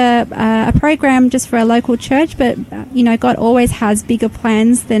just a program just for a local church, but, God always has bigger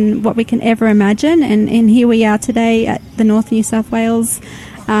plans than what we can ever imagine. And here we are today at the North New South Wales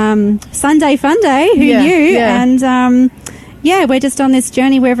Sunday Fun Day. Who knew? Yeah. And, we're just on this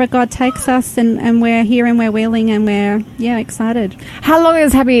journey wherever God takes us, and we're here and we're wheeling, and we're, excited. How long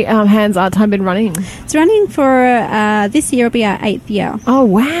has Happy Hands Art Time been running? It's running for, this year will be our 8th year. Oh,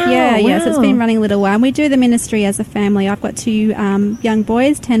 wow. Yeah, so it's been running a little while. And we do the ministry as a family. I've got two young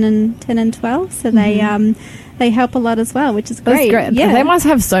boys, 10 and 12, so they help a lot as well, which is great. That's great. Yeah. They must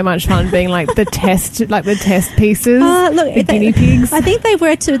have so much fun being like the test pieces, the guinea pigs. I think they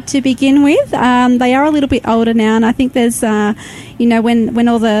were to begin with. They are a little bit older now, and I think there's, when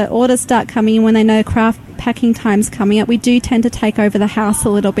all the orders start coming in, when they know craft packing time's coming up, we do tend to take over the house a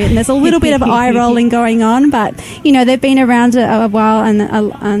little bit, and there's a little bit of eye rolling going on, but they've been around a while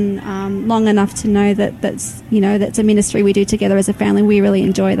and long enough to know that's a ministry we do together as a family. We really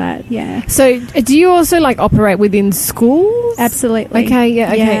enjoy that. Yeah. So do you also operate within schools? Absolutely. Okay.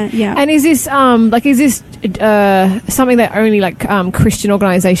 Okay. Yeah. And is this something that only Christian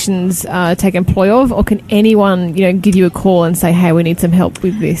organisations take employ of, or can anyone give you a call and say, hey, we need some help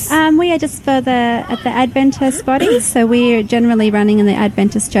with this? We are just at the Adventist bodies, so we're generally running in the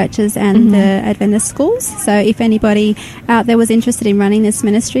Adventist churches and the Adventist schools. So if anybody out there was interested in running this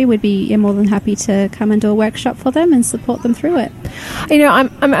ministry, we'd be more than happy to come and do a workshop for them and support them through it.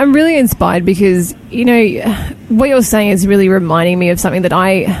 I'm really inspired because what you're saying is really reminding me of something that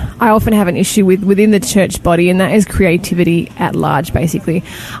I often have an issue with within the church body, and that is creativity at large. Basically,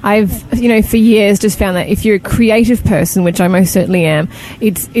 I've for years just found that if you're a creative person, which I most certainly am,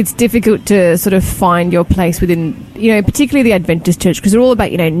 it's difficult to sort of find your place within, particularly the Adventist church, because they're all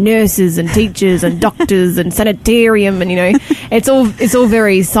about, nurses and teachers and doctors and sanitarium, and, it's all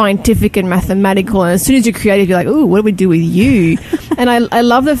very scientific and mathematical. And as soon as you're creative, you're like, ooh, what do we do with you? And I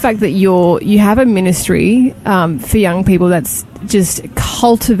love the fact that you have a ministry for young people that's just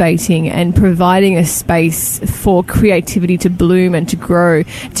cultivating and providing a space for creativity to bloom and to grow.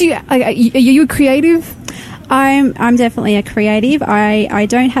 Are you a creative? I'm definitely a creative. I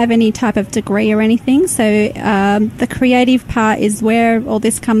don't have any type of degree or anything, so the creative part is where all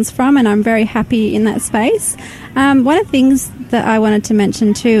this comes from, and I'm very happy in that space. One of the things that I wanted to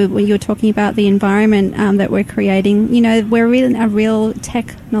mention too, when you were talking about the environment that we're creating, we're in a real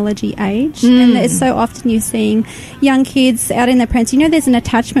technology age, and it's so often you're seeing young kids out in their parents. There's an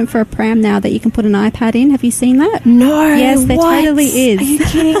attachment for a pram now that you can put an iPad in. Have you seen that? No. Yes, there what? totally is. Are you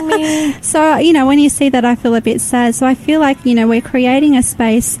kidding me? So, when you see that, I feel a bit sad. So I feel like, we're creating a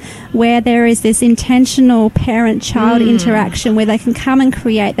space where there is this intentional parent-child interaction where they can come and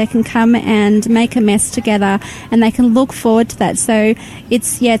create, they can come and make a mess together, and they can look forward to that. So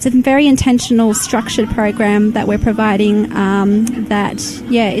it's a very intentional, structured program that we're providing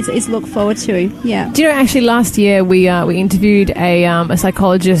it's look forward to. Yeah. Do you know, actually last year we interviewed a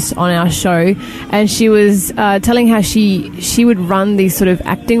psychologist on our show, and she was telling how she would run these sort of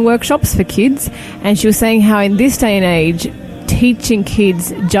acting workshops for kids, and she was saying how in this day and age teaching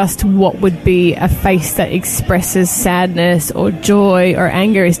kids just what would be a face that expresses sadness or joy or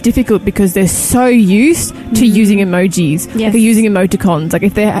anger is difficult because they're so used to using emojis, Yes. like using emoticons. Like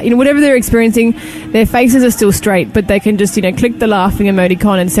if they're, whatever they're experiencing, their faces are still straight, but they can just, click the laughing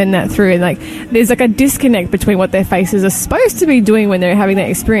emoticon and send that through. And like, there's like a disconnect between what their faces are supposed to be doing when they're having that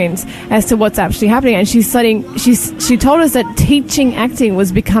experience as to what's actually happening. And she told us that teaching acting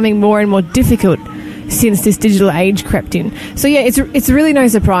was becoming more and more difficult since this digital age crept in. So yeah, it's really no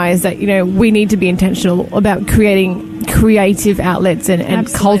surprise that we need to be intentional about creating creative outlets and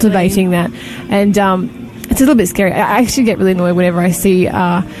Absolutely. cultivating that. And it's a little bit scary. I actually get really annoyed whenever I see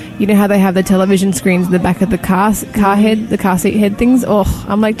how they have the television screens in the back of the car seat head things. Oh,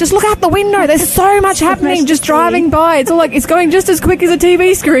 I'm like, just look out the window. There's so much happening just driving by. It's all like it's going just as quick as a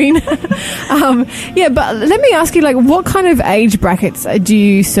TV screen. Yeah, but let me ask you, like, what kind of age brackets do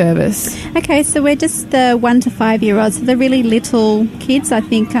you service? Okay, so we're just the 1 to 5 year olds, so the really little kids. I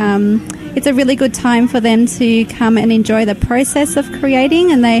think it's a really good time for them to come and enjoy the process of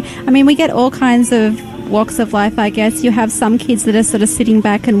creating. And we get all kinds of walks of life, I guess. You have some kids that are sort of sitting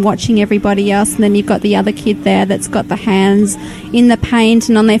back and watching everybody else, and then you've got the other kid there that's got the hands in the paint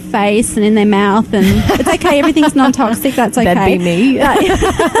and on their face and in their mouth, and it's okay, everything's non-toxic, that's okay. That'd be me. But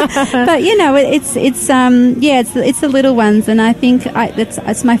it's the little ones, and I think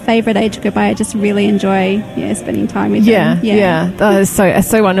it's my favourite age group. I just really enjoy spending time with them. Yeah. That is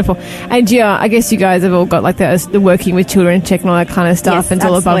so wonderful. And yeah, I guess you guys have all got like the working with children check and all that kind of stuff, Yes, and it's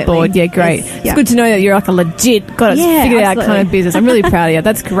all above absolutely. board. Yeah, great. Yes, It's yeah. good to know that you're like a legit, got it figured out kind of business. I'm really proud of you.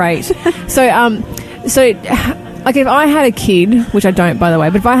 That's great. So like if I had a kid, which I don't, by the way,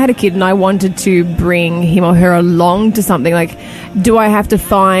 but if I had a kid and I wanted to bring him or her along to something, like, do I have to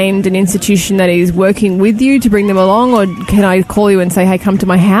find an institution that is working with you to bring them along, or can I call you and say, hey, come to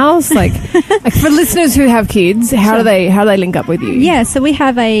my house? Like for listeners who have kids, how do they link up with you? Yeah, so we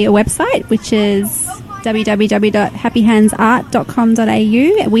have a website, which is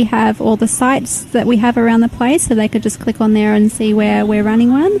www.happyhandsart.com.au. We have all the sites that we have around the place, so they could just click on there and see where we're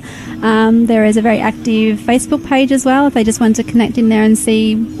running one. There is a very active Facebook page as well, if they just want to connect in there and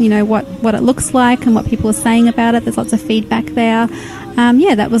see, what it looks like and what people are saying about it. There's lots of feedback there.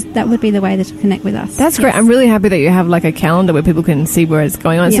 That would be the way to connect with us. That's great. Yes. I'm really happy that you have like a calendar where people can see where it's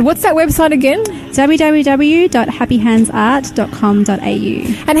going on. Yeah. So what's that website again?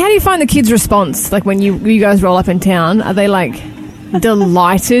 www.happyhandsart.com.au. And how do you find the kids' response? Like when you guys roll up in town, are they like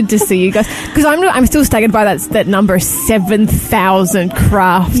delighted to see you guys? Because I'm still staggered by that number, 7,000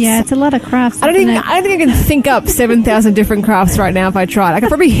 crafts. Yeah, it's a lot of crafts. I don't think I can think up 7,000 different crafts right now if I tried. I could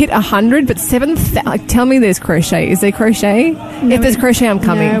probably hit 100, but 7,000. Like, tell me there's crochet. Is there crochet? No, if there's crochet, I'm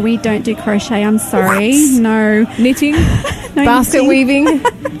coming. No, we don't do crochet. I'm sorry. What? No. Knitting, No basket knitting. weaving,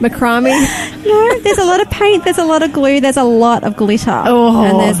 macrame. No, there's a lot of paint, there's a lot of glue, there's a lot of glitter,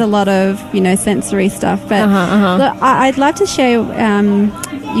 and there's a lot of, sensory stuff. But look, I'd love to share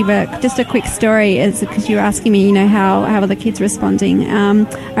just a quick story, because you were asking me, how are the kids responding.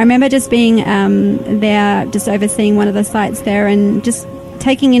 I remember just being there, just overseeing one of the sites there and just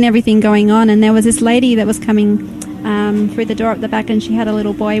taking in everything going on, and there was this lady that was coming through the door at the back, and she had a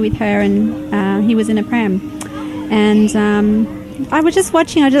little boy with her, and he was in a pram. And I was just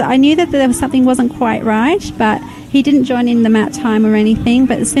watching. I knew that there was something wasn't quite right, but he didn't join in the mat time or anything.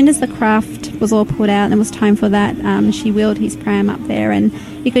 But as soon as the craft was all put out and it was time for that, she wheeled his pram up there, and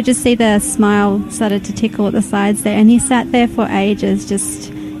you could just see the smile started to tickle at the sides there. And he sat there for ages,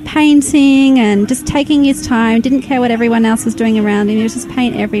 just painting and just taking his time. Didn't care what everyone else was doing around him. There was just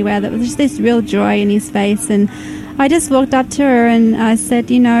paint everywhere. There was just this real joy in his face. And I just walked up to her and I said,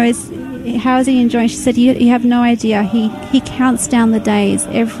 how is he enjoying? She said, you have no idea. He counts down the days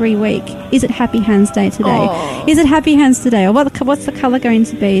every week. Is it Happy Hands Day today? Oh. Is it Happy Hands today? Or what's the colour going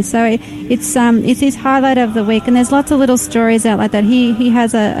to be? So it's his highlight of the week. And there's lots of little stories out like that. He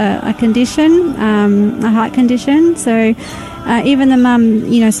has a condition, a heart condition. So even the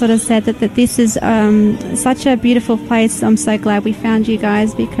mum, sort of said that this is such a beautiful place. I'm so glad we found you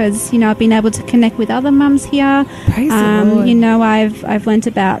guys, because, I've been able to connect with other mums here. Praise the Lord. I've learnt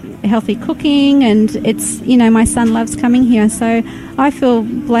about healthy cooking, and it's, my son loves coming here. So I feel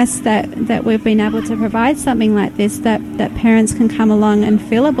blessed that we've been able to provide something like this, that parents can come along and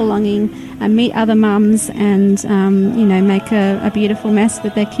feel a belonging and meet other mums and, make a beautiful mess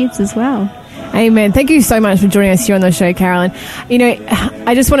with their kids as well. Amen. Thank you so much for joining us here on the show, Carolyn. You know,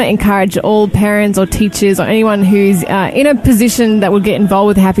 I just want to encourage all parents or teachers or anyone who's in a position that would get involved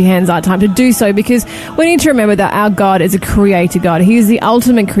with Happy Hands Art Time to do so, because we need to remember that our God is a creator God. He is the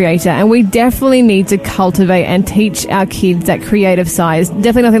ultimate creator, and we definitely need to cultivate and teach our kids that creative side. It's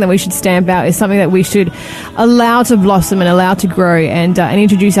definitely nothing that we should stamp out. It's something that we should allow to blossom and allow to grow, and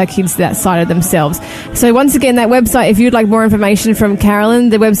introduce our kids to that side of themselves. So once again, that website, if you'd like more information from Carolyn,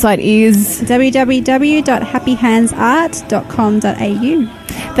 the website is www.happyhandsart.com.au.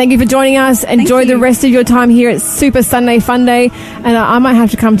 Thank you for joining us. Enjoy the rest of your time here at Super Sunday Fun Day. And I might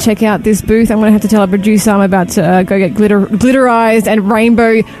have to come check out this booth. I'm going to have to tell our producer I'm about to go get glitterized and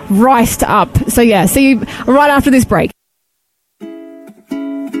rainbow riced up. So yeah, see you right after this break.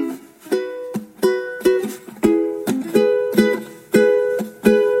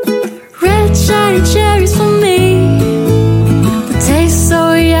 Red shiny cherries for me, the taste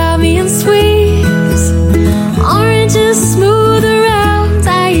so yummy and sweet. Oranges smooth around,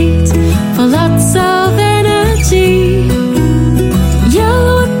 I eat for lots of energy.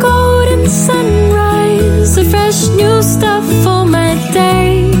 Yellow and golden sunrise, the fresh new stuff for my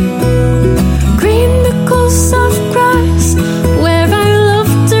day. Green the cool soft grass, where I love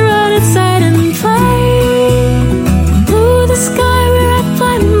to run inside and play. Blue the sky where I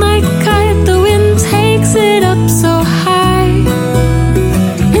fly my kite, the wind takes it up so high.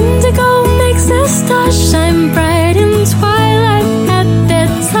 Indigo makes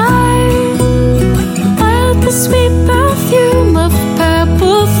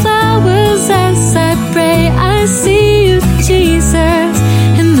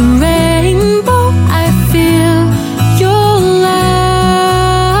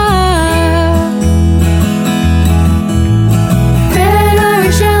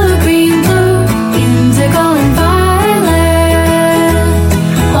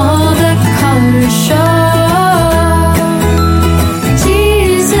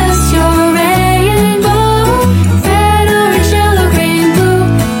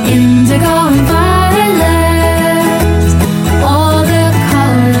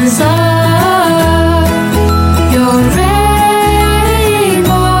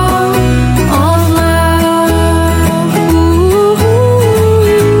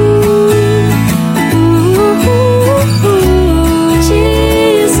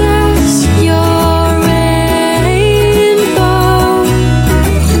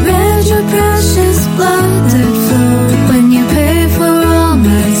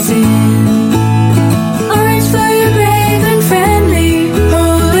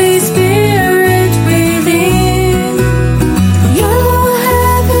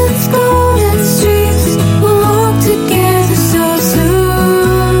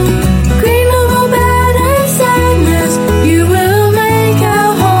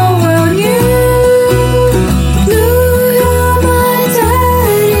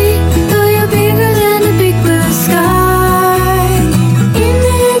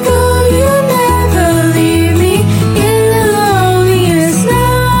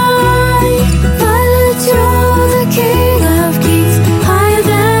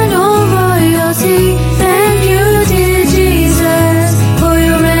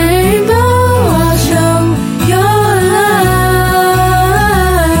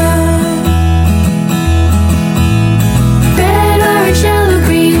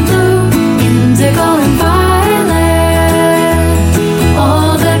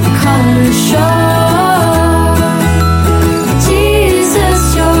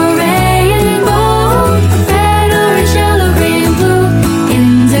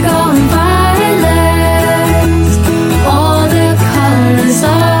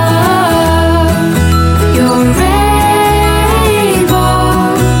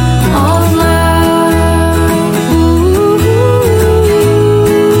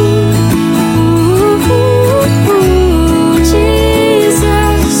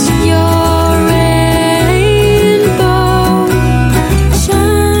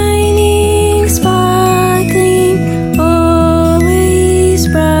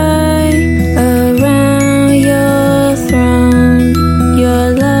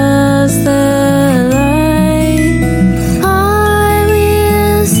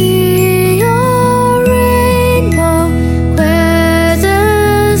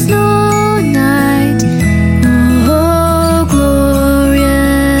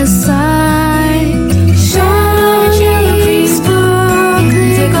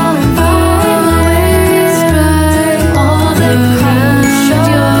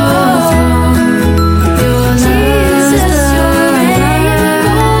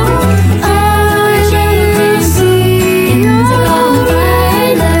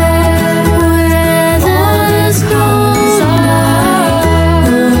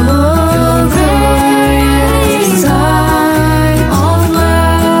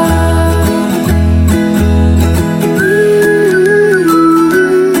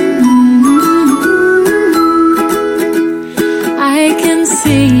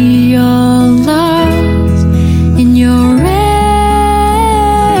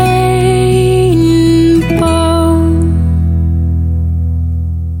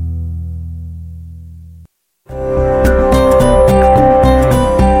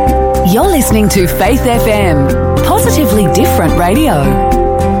listening to Faith FM, positively different radio.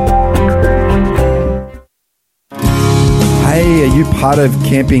 Hey, are you part of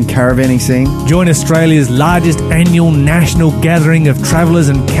camping caravanning scene? Join Australia's largest annual national gathering of travellers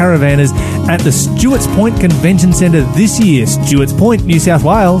and caravanners at the Stewart's Point Convention Centre this year, Stewart's Point, New South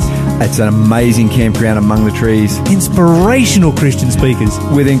Wales. It's an amazing campground among the trees Inspirational Christian speakers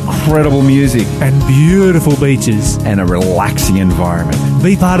with incredible music and beautiful beaches. and a relaxing environment.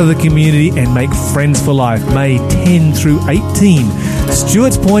 Be part of the community and make friends for life. May 10 through 18.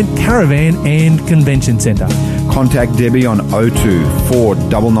 Stewart's Point Caravan and Convention Centre. Contact Debbie on 02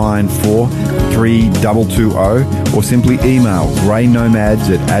 4994 3220 or simply email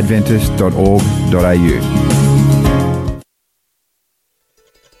greynomads@adventist.org.au.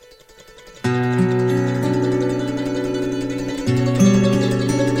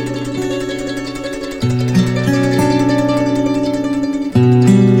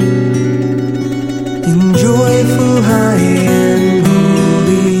 In joyful high and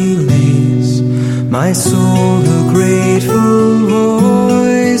holy lays, my soul a grateful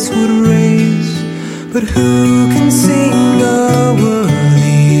voice would raise. But who can sing a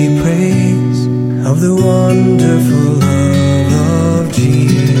worthy praise of the wonderful love of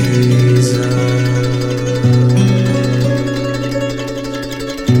Jesus?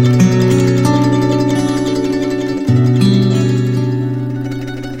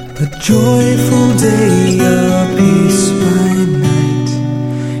 A joyful day, a peace by night,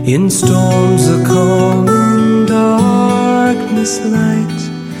 in storms a calm, in darkness light,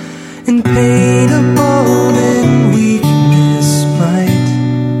 in pain a balm, in weakness might,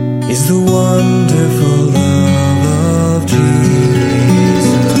 is the wonderful love of Jesus.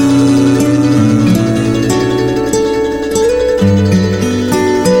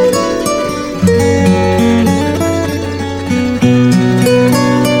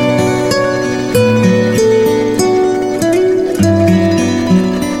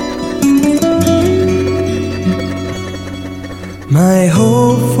 My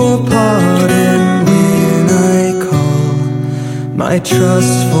hope for pardon when I call, my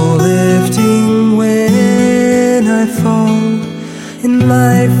trust for lifting when I fall. In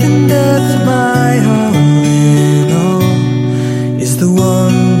life and death, my all in all is the one.